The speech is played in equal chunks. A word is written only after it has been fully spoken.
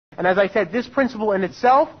And as I said, this principle in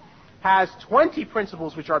itself has 20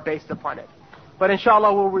 principles which are based upon it. But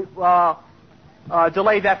inshallah, we'll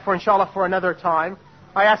delay that for inshallah for another time.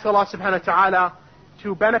 I ask Allah subhanahu wa ta'ala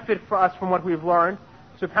to benefit for us from what we've learned.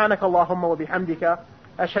 Subhanaka Allahumma wa bihamdika.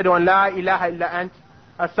 Ashhadu an la ilaha illa ant.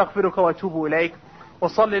 Astaghfiruka wa atubu ilayk. Wa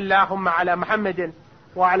salli Allahumma ala Muhammadin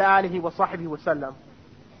wa ala alihi wa sahbihi wa sallam.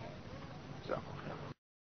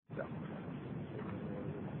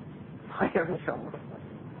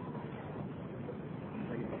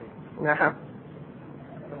 نعم.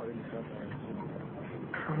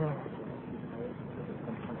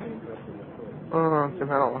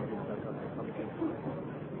 Subhanallah.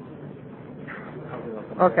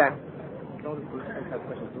 Okay.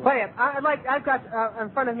 I've got in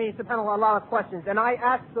front of me, subhanallah, a lot of questions, and I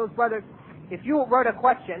asked those brothers, if you wrote a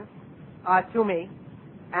question to me,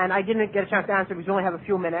 and I didn't get a chance to answer because we only have a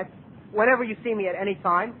few minutes, whenever you see me at any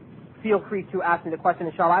time, feel free to ask me the question,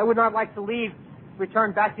 inshallah. I would not like to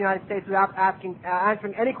return back to the United States without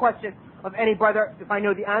answering any question of any brother if I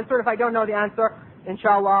know the answer. If I don't know the answer,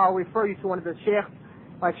 inshallah, I'll refer you to one of the sheikhs,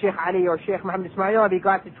 like Sheikh Ali or Sheikh Muhammad Ismail. I'll be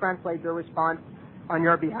glad to translate their response on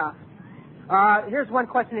your behalf. Here's one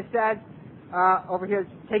question. It says, over here,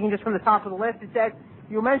 taking just from the top of the list, it says,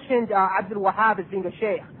 you mentioned Abdul Wahhab as being a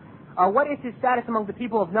sheikh. What is his status among the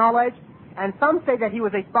people of knowledge? And some say that he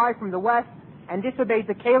was a spy from the West and disobeyed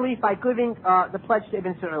the caliph by giving the pledge to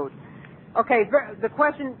Ibn Saud. Okay, the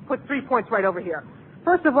question puts 3 points right over here.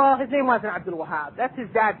 First of all, his name wasn't Abdul Wahhab. That's his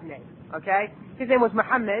dad's name, okay? His name was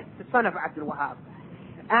Muhammad, the son of Abdul Wahhab.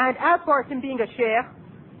 And as far as him being a sheikh,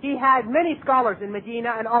 he had many scholars in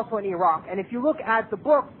Medina and also in Iraq. And if you look at the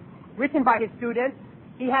books written by his students,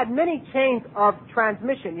 he had many chains of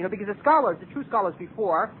transmission, because the true scholars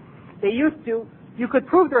before, you could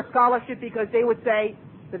prove their scholarship because they would say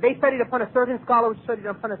that they studied upon a certain scholar, which studied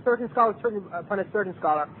upon a certain scholar, upon a certain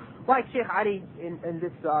scholar. Like Sheikh Ali in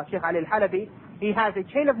this Sheikh Ali al-Halabi, he has a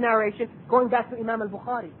chain of narration going back to Imam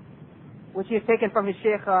al-Bukhari, which he has taken from his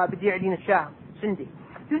Sheikh Badi' al-Din al-Shah, Sindi.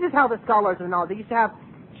 This is how the scholars of knowledge, they used to have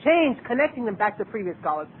chains connecting them back to previous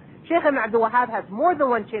scholars. Sheikh Ibn Abdul Wahhab has more than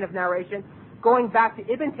one chain of narration going back to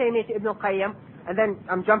Ibn Taymiyyah, to Ibn al-Qayyim, and then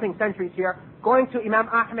I'm jumping centuries here, going to Imam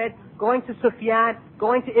Ahmed, going to Sufyan,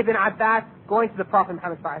 going to Ibn Abbas, going to the Prophet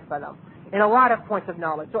Muhammad sallallahu alaihi wasallam, in a lot of points of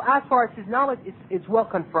knowledge. So as far as his knowledge, it's well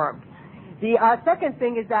confirmed. The second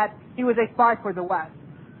thing is that he was a spy for the West.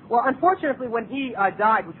 Well, unfortunately, when he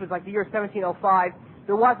died, which was like the year 1705,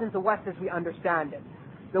 there wasn't the West as we understand it.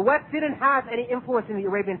 The West didn't have any influence in the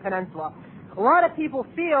Arabian Peninsula. A lot of people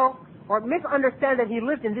feel or misunderstand that he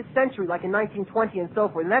lived in this century, like in 1920 and so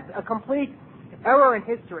forth, and that's a complete error in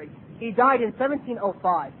history. He died in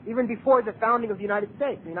 1705, even before the founding of the United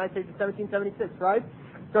States. The United States is 1776, right?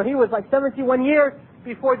 So he was like 71 years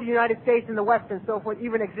before the United States and the West and so forth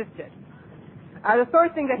even existed. The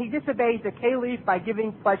third thing, that he disobeyed the caliph by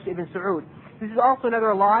giving pledge to Ibn Saud. This is also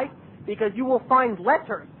another lie, because you will find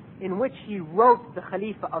letters in which he wrote the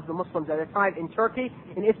Khalifa of the Muslims at the time in Turkey,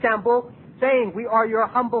 in Istanbul, saying, we are your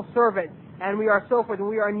humble servants, and we are so forth, and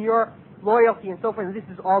we are in your loyalty and so forth, and this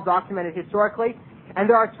is all documented historically. And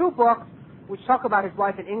there are 2 books which talk about his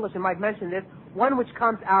life in English, and might mention this, one which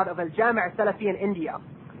comes out of Al-Jami' al-Salafi in India,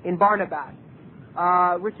 in Barnabas,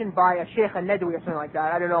 written by a Sheikh al-Nadwi or something like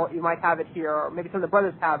that. I don't know, you might have it here, or maybe some of the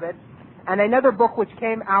brothers have it. And another book which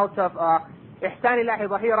came out of Ihsanillahi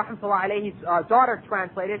Zahir rahmatullah alayhi's daughter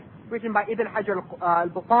translated, written by Ibn Hajar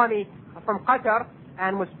al-Butani from Qatar,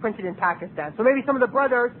 and was printed in Pakistan. So maybe some of the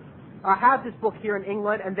brothers have this book here in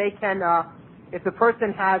England, and they can, if the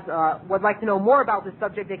person would like to know more about this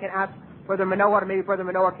subject, they can ask Brother Manowar, maybe Brother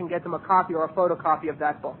Manowar can get them a copy or a photocopy of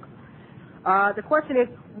that book. The question is,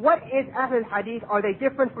 what is Ahl al-Hadith? Are they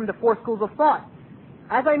different from the 4 schools of thought?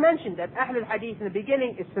 As I mentioned, that Ahl al-Hadith in the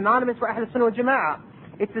beginning is synonymous for Ahl al-Sunnah wal Jama'ah.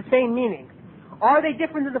 It's the same meaning. Are they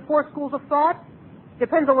different than the 4 schools of thought?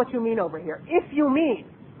 Depends on what you mean over here. If you mean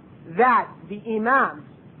that the Imams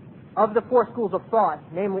of the 4 schools of thought,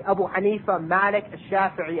 namely Abu Hanifa, Malik,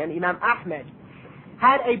 al-Shafi'i, and Imam Ahmed,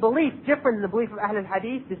 had a belief different than the belief of Ahl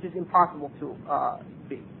al-Hadith, this is impossible to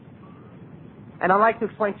be. And I'd like to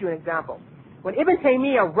explain to you an example. When Ibn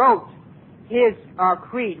Taymiyyah wrote his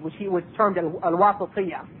creed, which he was termed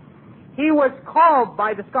al-Wasatiyah, he was called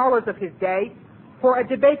by the scholars of his day for a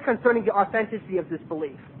debate concerning the authenticity of this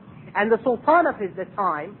belief. And the Sultan of the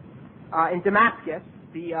time, in Damascus,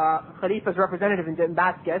 the Khalifa's representative in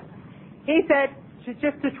Damascus, he said,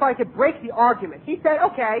 just to try to break the argument, he said,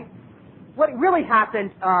 okay, what really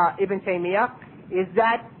happened, Ibn Taymiyyah, is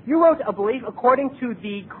that you wrote a belief according to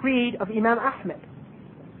the creed of Imam Ahmed.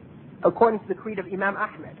 According to the creed of Imam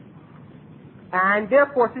Ahmed. And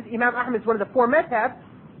therefore, since Imam Ahmed is one of the 4 madhabs,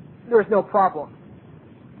 there is no problem.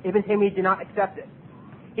 Ibn Taymiyyah did not accept it.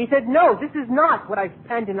 He said, no, this is not what I've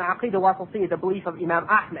penned in the Aqidah Wasatiyya, the belief of Imam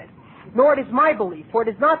Ahmed, nor it is my belief, for it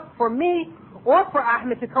is not for me or for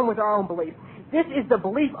Ahmed to come with our own belief. This is the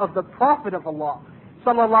belief of the Prophet of Allah,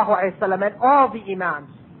 sallallahu alaihi wasallam, and all the Imams.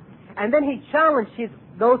 And then he challenged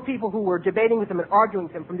those people who were debating with him and arguing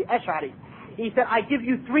with him from the Ash'ari. He said, I give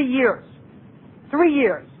you 3 years. 3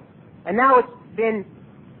 years. And now it's been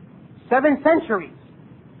 7 centuries.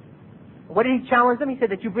 What did he challenge them? He said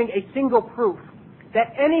that you bring a single proof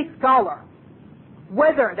that any scholar,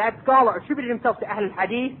 whether that scholar attributed himself to Ahl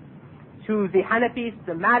al-Hadith, to the Hanafis,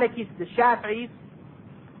 the Malikis, the Shafi'is,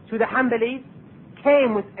 to the Hanbalis,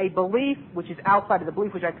 came with a belief which is outside of the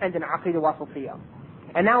belief which I penned in Aqidah Wasatiyah.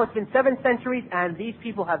 And now it's been 7 centuries, and these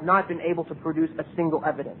people have not been able to produce a single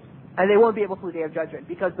evidence. And they won't be able to the Day of Judgment,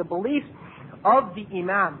 because the beliefs of the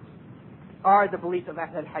Imams are the beliefs of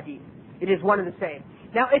Ahl al-Hadith. It is one and the same.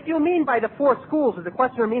 Now, if you mean by the 4 schools, or the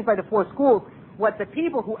questioner means by the 4 schools, what the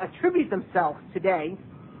people who attribute themselves today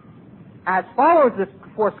as followers of the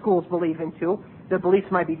 4 schools believe into, the beliefs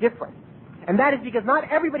might be different. And that is because not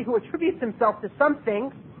everybody who attributes himself to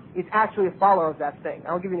something is actually a follower of that thing.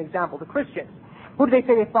 I'll give you an example. The Christians, who do they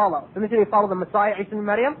say they follow? Do they say they follow the Messiah, Isa ibn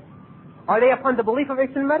Maryam? Are they upon the belief of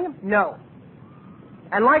Isa ibn Maryam? No.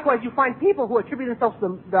 And likewise, you find people who attribute themselves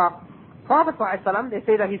to the Prophet ﷺ, they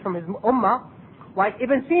say that he's from his ummah, like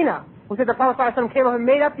Ibn Sina, who said the Prophet ﷺ came up and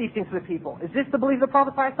made up these things for the people. Is this the belief of the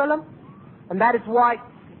Prophet ﷺ? And that is why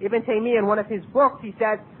Ibn Taymiyyah, in one of his books, he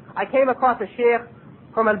said, I came across a sheikh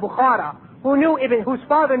from al-Bukhara whose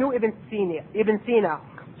father knew Ibn Sina.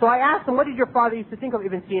 So I asked him, what did your father used to think of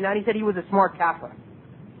Ibn Sina? And he said he was a smart kafir.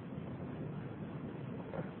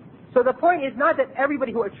 So the point is not that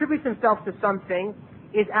everybody who attributes himself to something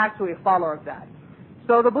is actually a follower of that.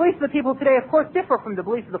 So the beliefs of the people today, of course, differ from the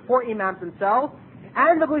beliefs of the 4 Imams themselves,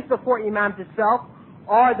 and the beliefs of the 4 Imams itself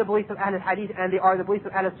are the beliefs of Ahl al-Hadith, and they are the beliefs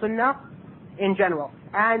of Ahl al-Sunnah in general.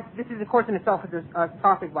 And this is, of course, in itself a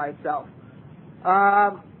topic by itself.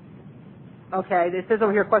 Okay, it says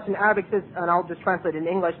over here, question in Arabic says, and I'll just translate it in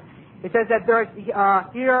English. It says that there is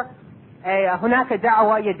here هناك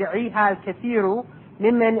دعوة يدعيها الكثير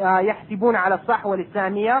ممن يحسبون على الصحوة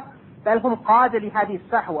الإسلامية بل هم قادة لهذه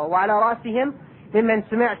الصحوة وعلى رأسهم ممن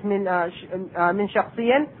سمعت من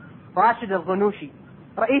شخصيا راشد الغنوشي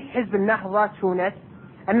رئيس حزب النهضة تونس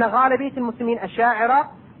أن غالبية المسلمين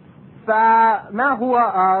أشاعرة فما هو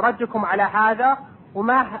ردكم على هذا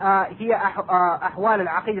وما هي أحوال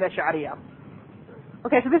العقيدة الأشعرية.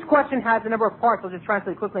 Okay, so this question has a number of parts. I'll just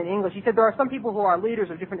translate quickly in English. He said there are some people who are leaders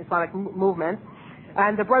of different Islamic movements,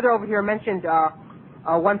 and the brother over here mentioned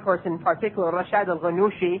one person in particular, Rashad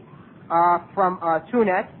al-Ghanoushi from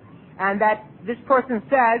Tunis, and that this person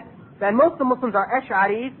says that most of the Muslims are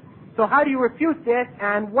Ash'aris. So how do you refute this,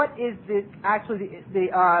 and what is the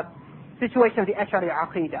situation of the Ash'ari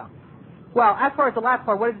Aqidah? Well, as far as the last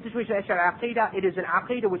part, what is the situation of Ash'ari Aqidah? It is an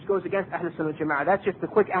Aqidah which goes against Ahl Sunnah Jama'ah. That's just the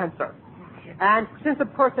quick answer. And since the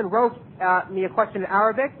person wrote me a question in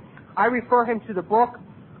Arabic, I refer him to the book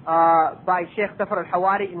by Sheikh Zafar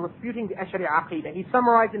al-Hawari in refuting the Ash'ari Aqidah. He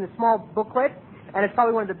summarized in a small booklet, and it's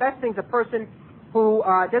probably one of the best things a person who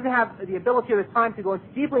doesn't have the ability or the time to go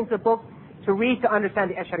deeply into the book to read to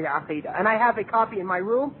understand the Ash'ari Aqidah. And I have a copy in my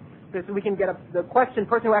room, so we can get the person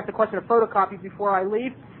who asked the question a photocopy before I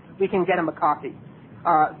leave, we can get him a copy,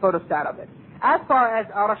 photostat of it. As far as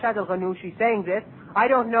Rashad al-Ghanoushi saying this, I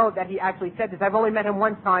don't know that he actually said this. I've only met him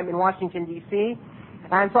one time in Washington, D.C.,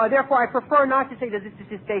 and so therefore I prefer not to say that this is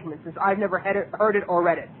his statement, since I've never heard it or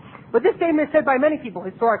read it. But this statement is said by many people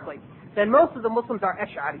historically, that most of the Muslims are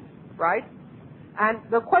Ash'aris, right? And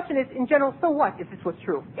the question is, in general, so what if this was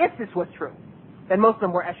true? If this was true, then most of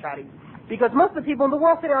them were Ash'aris. Because most of the people in the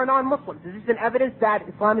world today are non-Muslims. Is this an evidence that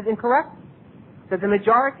Islam is incorrect? That the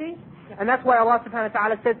majority? And that's why Allah subhanahu wa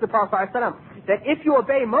ta'ala says to the Prophet ﷺ, that if you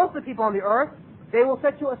obey most of the people on the earth, they will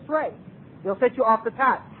set you astray. They'll set you off the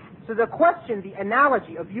path. So the question, the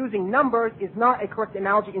analogy of using numbers is not a correct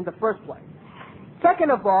analogy in the first place.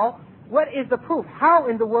 Second of all, what is the proof? How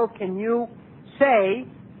in the world can you say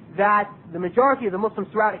that the majority of the Muslims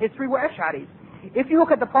throughout history were Ash'aris? If you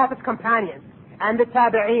look at the Prophet's companions, and the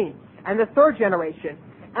Tabi'een, and the 3rd generation,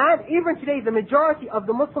 and even today the majority of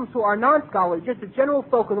the Muslims who are non-scholars, just the general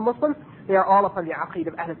folk of the Muslims, they are all upon the Aqeedah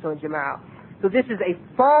of Ahl Sunnah Jama'ah. So this is a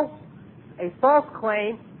false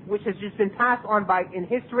claim which has just been passed on in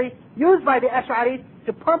history, used by the Ash'aris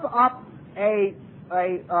to pump up a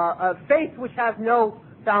faith which has no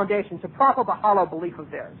foundation, to prop up a hollow belief of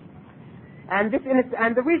theirs. And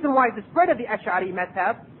the reason why the spread of the Ash'ari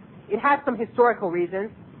madhab, it has some historical reasons,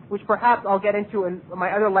 which perhaps I'll get into in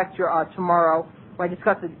my other lecture tomorrow, when I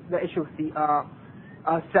discussed the issue of the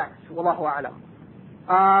sex. Wallahu a'lam.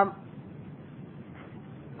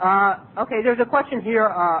 Okay, there's a question here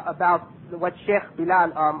about what Sheikh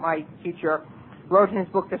Bilal, my teacher, wrote in his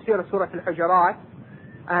book Tafsir Surah Al-Hujurat.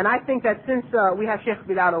 And I think that since we have Sheikh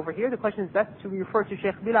Bilal over here, the question is best to refer to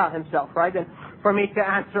Sheikh Bilal himself, right? And for me to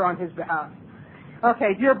answer on his behalf.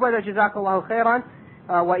 Okay, dear brother, Jazakallahu khairan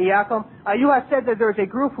wa iyaakum. You have said that there is a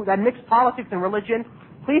group that mixed politics and religion.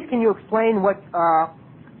 Please can you explain what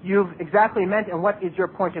you've exactly meant and what is your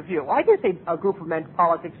point of view? Well, I didn't say a group of men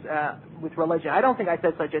politics with religion. I don't think I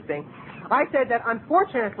said such a thing. I said that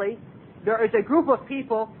unfortunately there is a group of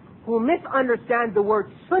people who misunderstand the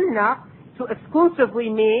word sunnah to exclusively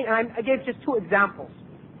mean, and I gave just two examples.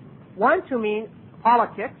 One to mean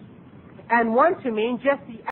politics, and one to mean just the